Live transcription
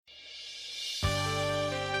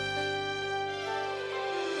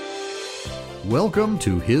Welcome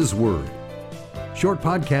to His Word. Short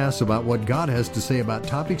podcasts about what God has to say about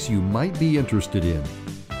topics you might be interested in.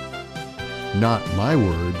 Not my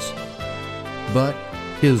words, but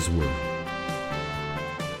His Word.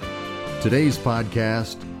 Today's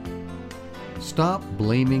podcast, Stop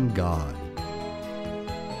Blaming God.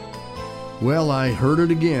 Well, I heard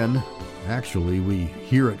it again. Actually, we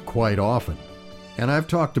hear it quite often. And I've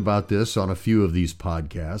talked about this on a few of these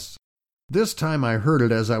podcasts. This time I heard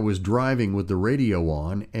it as I was driving with the radio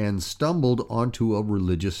on and stumbled onto a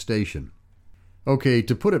religious station. Okay,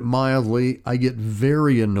 to put it mildly, I get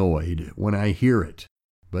very annoyed when I hear it.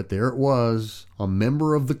 But there it was, a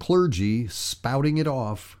member of the clergy spouting it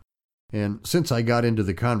off. And since I got into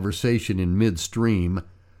the conversation in midstream,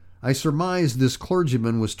 I surmised this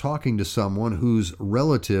clergyman was talking to someone whose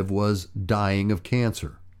relative was dying of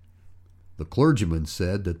cancer. The clergyman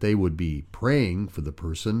said that they would be praying for the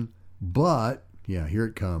person, but, here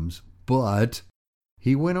it comes, but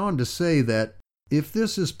he went on to say that if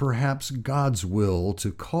this is perhaps God's will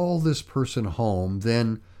to call this person home,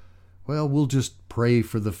 then, we'll just pray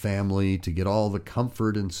for the family to get all the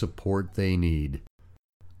comfort and support they need.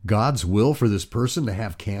 God's will for this person to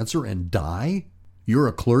have cancer and die? You're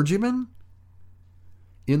a clergyman?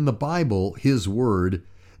 In the Bible, His Word,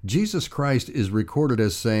 Jesus Christ is recorded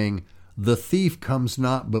as saying, "The thief comes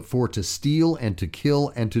not but for to steal and to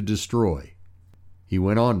kill and to destroy." He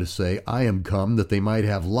went on to say, "I am come that they might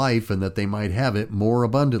have life and that they might have it more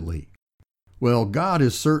abundantly." Well, God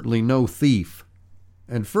is certainly no thief.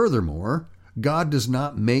 And furthermore, God does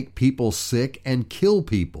not make people sick and kill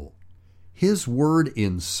people. His Word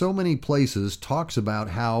in so many places talks about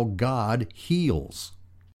how God heals.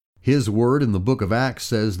 His Word in the book of Acts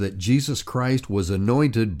says that Jesus Christ was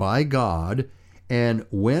anointed by God and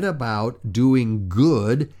went about doing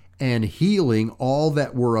good and healing all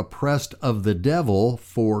that were oppressed of the devil,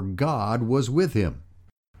 for God was with him.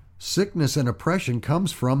 Sickness and oppression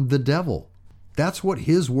comes from the devil. That's what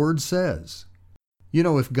His Word says.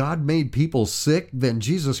 If God made people sick, then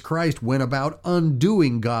Jesus Christ went about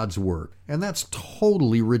undoing God's work, and that's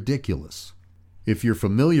totally ridiculous. If you're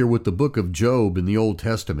familiar with the book of Job in the Old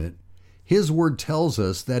Testament, His Word tells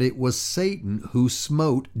us that it was Satan who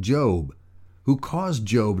smote Job, who caused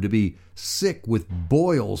Job to be sick with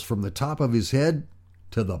boils from the top of his head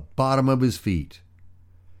to the bottom of his feet.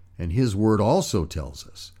 And His Word also tells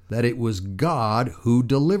us that it was God who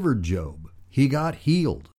delivered Job. He got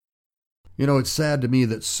healed. It's sad to me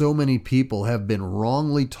that so many people have been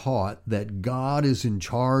wrongly taught that God is in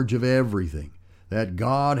charge of everything, that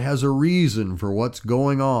God has a reason for what's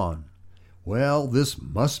going on. This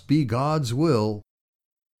must be God's will.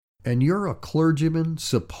 And you're a clergyman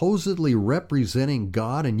supposedly representing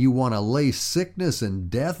God, and you want to lay sickness and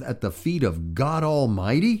death at the feet of God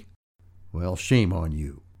Almighty? Shame on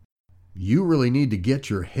you. You really need to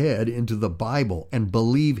get your head into the Bible and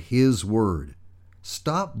believe His Word.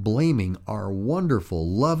 Stop blaming our wonderful,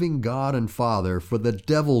 loving God and Father for the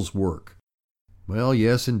devil's work.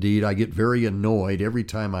 Yes, indeed, I get very annoyed every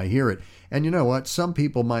time I hear it. And you know what? Some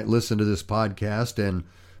people might listen to this podcast and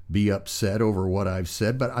be upset over what I've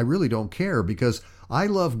said, but I really don't care because I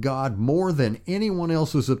love God more than anyone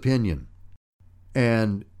else's opinion.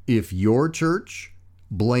 And if your church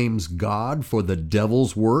blames God for the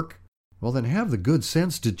devil's work, then have the good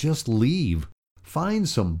sense to just leave. Find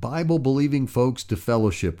some Bible-believing folks to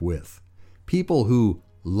fellowship with, people who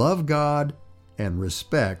love God and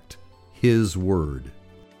respect His Word.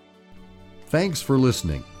 Thanks for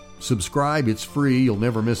listening. Subscribe, it's free, you'll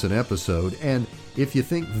never miss an episode, and if you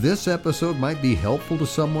think this episode might be helpful to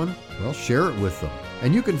someone, share it with them.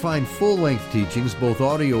 And you can find full-length teachings, both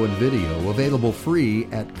audio and video, available free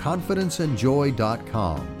at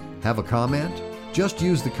confidenceandjoy.com. Have a comment? Just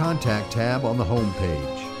use the contact tab on the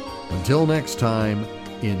homepage. Until next time,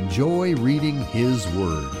 enjoy reading His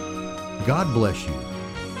Word. God bless you.